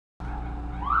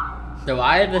So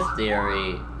I have a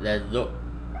theory that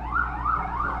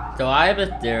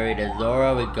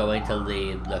Zoro is going to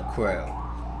leave the crew.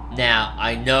 Now,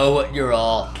 I know what you're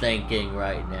all thinking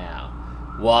right now.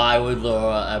 Why would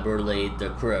Zoro ever leave the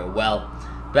crew? Well,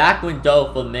 back when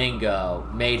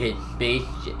Doflamingo made his speech,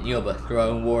 the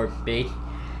Throne War speech,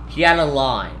 he had a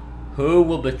line, "Who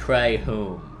will betray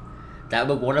whom?" That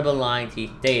was one of the lines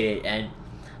he stated, and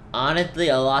honestly,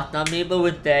 some people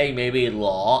would say maybe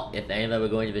Law. If anyone were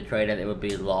going to betray them, it would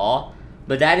be Law.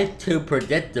 But that is too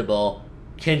predictable,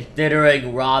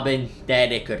 considering Robin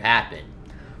said it could happen.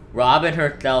 Robin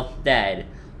herself said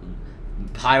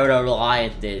pirate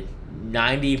alliances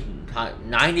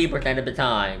 90% of the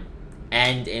time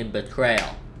end in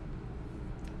betrayal.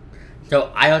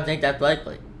 So I don't think that's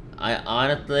likely. I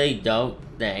honestly don't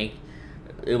think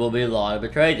it will be Law to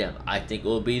betray them. I think it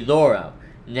will be Zoro.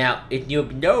 Now, if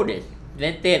you've noticed,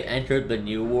 since they have entered the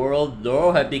New World,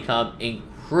 Zoro has become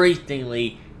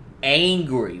increasingly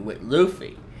angry with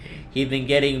Luffy. He's been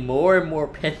getting more and more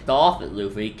pissed off at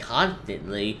Luffy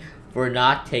constantly for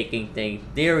not taking things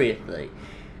seriously.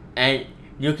 And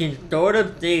you can sort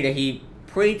of see that he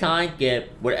pre-time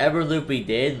skip whatever Luffy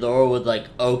did, Zoro was like,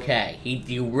 okay.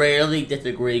 He rarely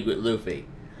disagreed with Luffy.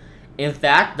 In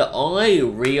fact, the only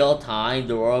real time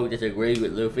Zoro disagreed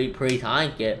with Luffy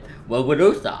pre-time skip was with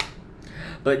Usopp.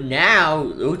 But now,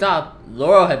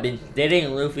 Zoro has been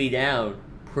sitting Luffy down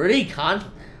pretty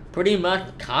much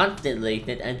constantly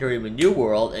since entering the New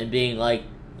World and being like,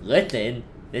 listen,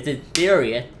 this is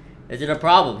serious, this is a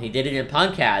problem. He did it in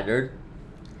Punk Hazard,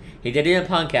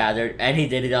 and he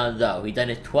did it on Zo. He's done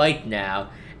it twice now,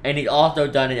 and he's also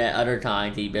done it at other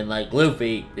times. He's been like,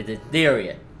 Luffy, this is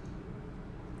serious.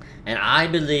 And I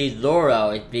believe Zoro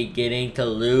is beginning to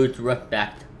lose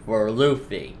respect for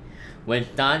Luffy. When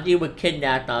Sanji was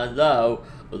kidnapped on Zo,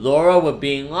 Zoro was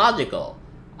being logical.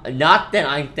 Not that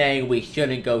I'm saying we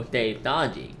shouldn't go save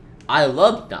Sanji. I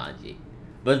love Sanji.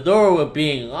 But Zoro was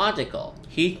being logical.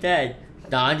 He said,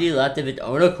 Sanji left of his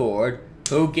own accord,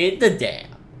 who gives a damn?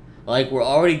 Like, we're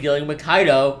already dealing with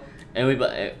Kaido, and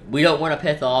we don't want to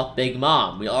piss off Big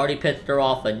Mom. We already pissed her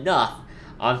off enough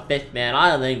on Fishman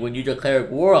Island when you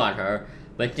declared war on her,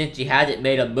 but since she hasn't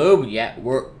made a move yet,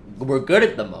 we're good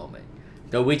at the moment.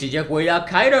 So we should just wait out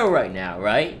Kaido right now,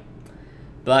 right?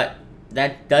 But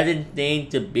that doesn't seem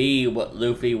to be what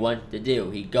Luffy wants to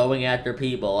do. He's going after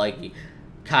people like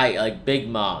Big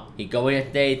Mom. He's going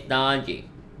to save Sanji.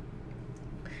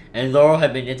 And Zoro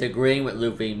has been disagreeing with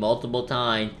Luffy multiple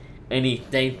times, and he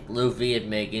thinks Luffy is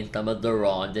making some of the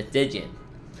wrong decisions.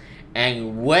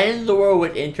 And when Zoro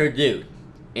was introduced,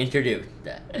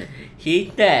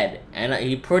 he said, and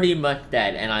he pretty much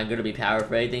said, and I'm going to be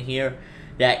paraphrasing here,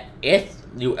 that if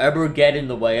you ever get in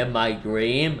the way of my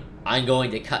dream, I'm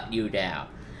going to cut you down.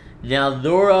 Now,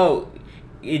 Zoro,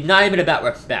 it's not even about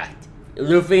respect.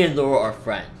 Luffy and Zoro are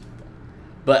friends.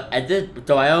 But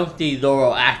so I don't see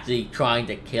Zoro actually trying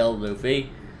to kill Luffy.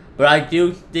 But I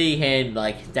do see him,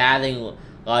 stabbing,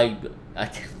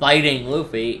 fighting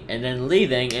Luffy, and then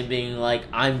leaving and being like,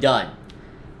 I'm done.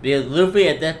 Because Luffy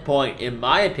at this point, in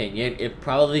my opinion, is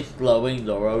probably slowing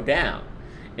Zoro down.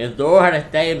 If Zoro had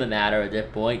a say in the matter at this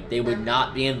point, they would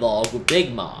not be involved with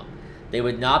Big Mom. They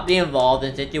would not be involved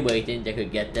in situations that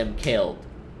could get them killed.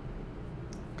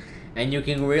 And you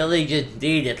can really just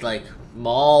see this,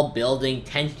 small building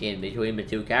tension between the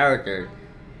two characters.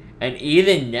 And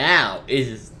even now,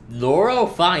 is Zoro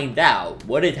find out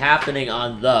what is happening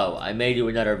on Zo. I made you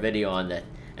another video on this.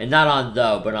 And not on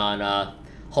Zo, but on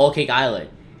Whole Cake Island.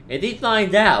 If he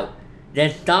finds out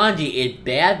that Sanji is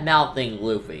bad-mouthing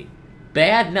Luffy,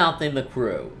 bad-mouthing the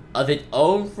crew, of his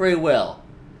own free will,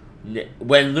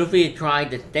 when Luffy is trying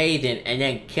to save him and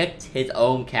then kicked his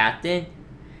own captain,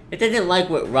 it isn't like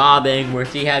with Robin where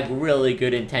she had really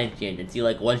good intention and she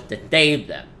wants to save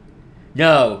them.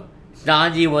 No,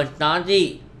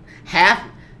 half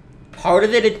part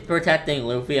of it is protecting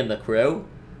Luffy and the crew.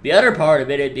 The other part of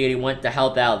it is that he wants to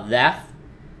help out Zeph.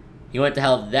 He wants to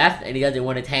help Zeph and he doesn't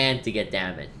want his hand to get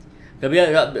damaged. So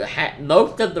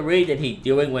most of the reason he's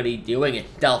doing what he's doing is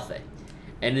selfish.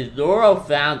 And if Zoro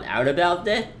found out about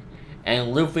this,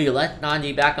 and Luffy let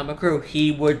Sanji back on the crew,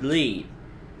 he would leave.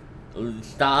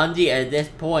 Sanji at this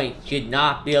point should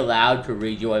not be allowed to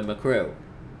rejoin the crew.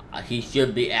 He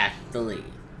should be asked to leave.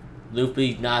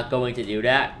 Luffy's not going to do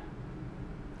that.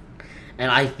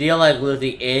 And I feel like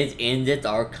Luffy is in this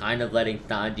arc kind of letting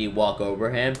Sanji walk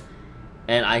over him.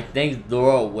 And I think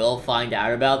Zoro will find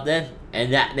out about this.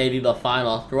 And that may be the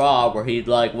final straw where he's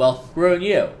like, well, screw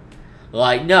you.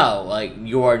 No,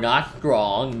 you are not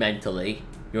strong mentally.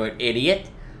 You're an idiot.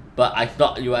 but I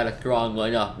thought you had a strong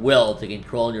enough will to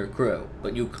control your crew.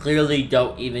 But you clearly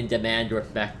don't even demand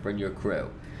respect from your crew.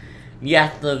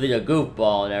 Yes, Luffy's a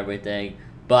goofball and everything,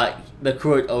 but the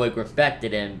crew always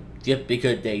respected him just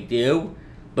because they do.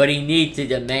 But he needs to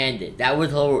demand it. That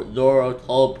was Zoro's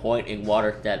whole point in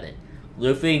Water 7.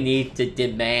 Luffy needs to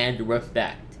demand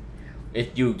respect.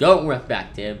 If you don't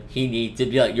respect him, he needs to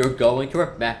be like, you're going to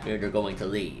respect me or you're going to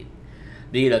leave.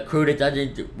 Being a crew that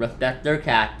doesn't respect their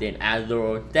captain, as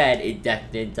Zoro said, is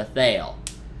destined to fail.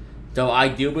 So I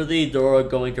do believe Zoro is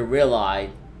going to realize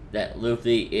that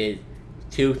Luffy is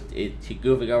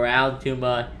goofing around too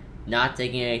much, not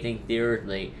taking anything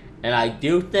seriously. And I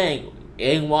do think,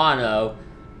 in Wano,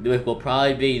 which will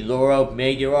probably be Zoro's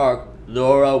major arc,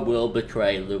 Zoro will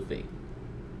betray Luffy.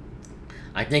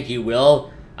 I think he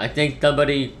will. I think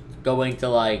somebody's going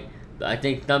to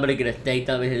say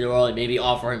something to Zoro and maybe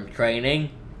offer him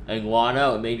training in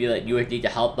Wano, and maybe like, you need to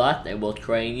help us and we'll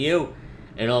train you.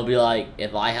 And it'll be like,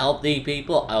 if I help these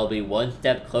people, I'll be one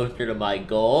step closer to my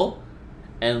goal.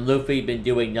 And Luffy's been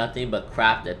doing nothing but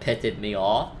crap that pisses me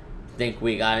off. Think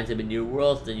we got into the New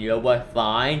World, so you know what,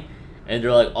 fine. And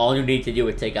they're like, all you need to do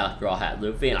is take out Straw Hat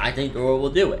Luffy, and I think Zoro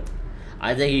will do it.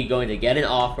 I think he's going to get an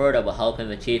offer that will help him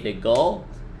achieve his goal,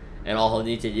 and all he'll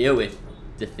need to do is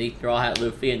defeat Straw Hat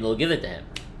Luffy, and they'll give it to him.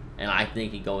 And I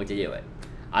think he's going to do it.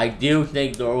 I do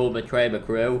think Zoro will betray the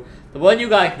crew. But what do you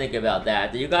guys think about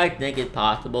that? Do you guys think it's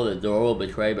possible that Zoro will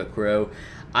betray the crew?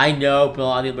 I know a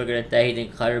lot of people are going to say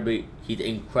he's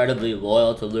incredibly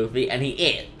loyal to Luffy, and he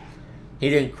is.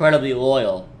 He's incredibly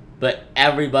loyal, but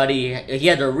he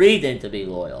has a reason to be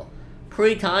loyal.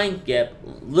 Pre-time skip,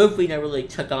 Luffy never really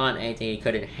took on anything he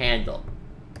couldn't handle.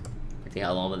 Let's see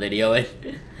how long the video is.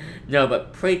 No,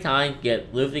 but pre-time skip,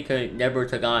 Luffy never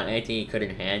took on anything he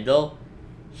couldn't handle.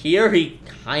 Here he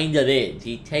kind of is.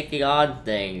 He's taking on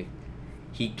things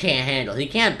he can't handle. He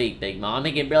can't beat Big Mom,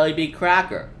 he can barely beat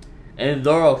Cracker. And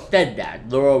Zoro said that.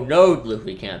 Zoro knows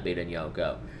Luffy can't beat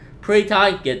Yonko.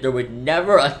 Pre-time skip, there was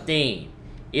never a scene,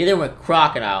 either with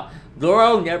Crocodile.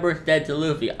 Zoro never said to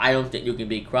Luffy, I don't think you can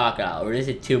beat Crocodile, or this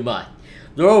is too much.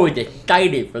 Zoro was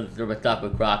excited for the stuff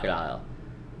with Crocodile.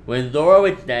 When Zoro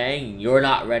was saying, you're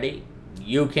not ready,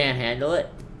 you can't handle it,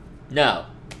 no,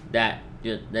 that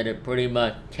it pretty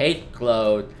much case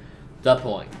closed the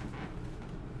point.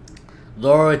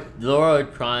 Zoro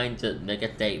is trying to make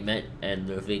a statement, and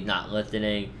Luffy's not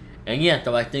listening. And yeah,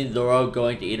 so I think Zoro is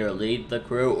going to either lead the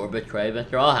crew or betray the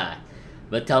Straw Hat.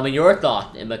 But tell me your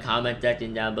thoughts in the comment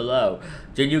section down below.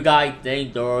 Do you guys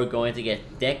think Zoro is going to get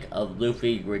sick of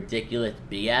Luffy's ridiculous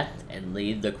BS and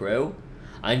lead the crew?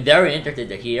 I'm very interested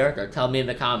to hear, so tell me in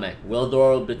the comments. Will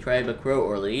Zoro betray the crew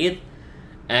or leave?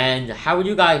 And how would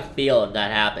you guys feel if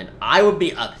that happened? I would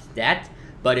be upset,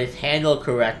 but it's handled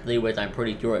correctly, which I'm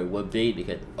pretty sure it would be,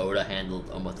 because Oda handles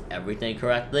almost everything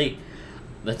correctly.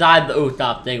 Besides the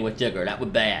Usopp thing with Jigger, that was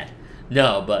bad.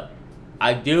 No, but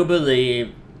I do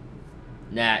believe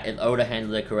that if Oda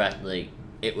handled it correctly,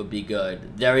 it would be good.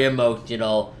 Very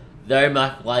emotional, very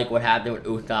much like what happened with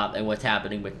Usopp and what's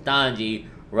happening with Sanji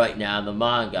right now in the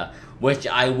manga, which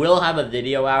I will have a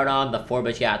video out on before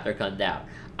the chapter comes out.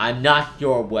 I'm not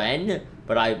sure when,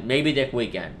 but maybe this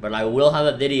weekend, but I will have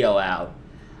a video out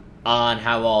on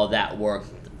how all that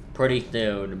works pretty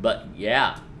soon. But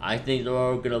yeah, I think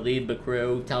Zoro is gonna lead the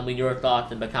crew. Tell me your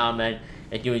thoughts in the comments.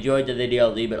 If you enjoyed the video,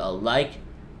 leave it a like,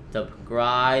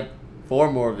 subscribe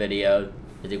for more videos.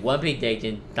 This is One Piece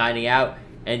Station signing out,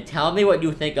 and tell me what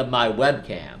you think of my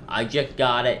webcam. I just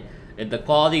got it. If the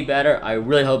quality better, I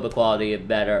really hope the quality is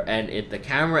better, and if the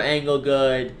camera angle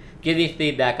good, give me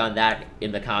feedback on that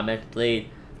in the comments, please.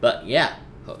 But yeah,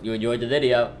 hope you enjoyed the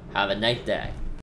video. Have a nice day.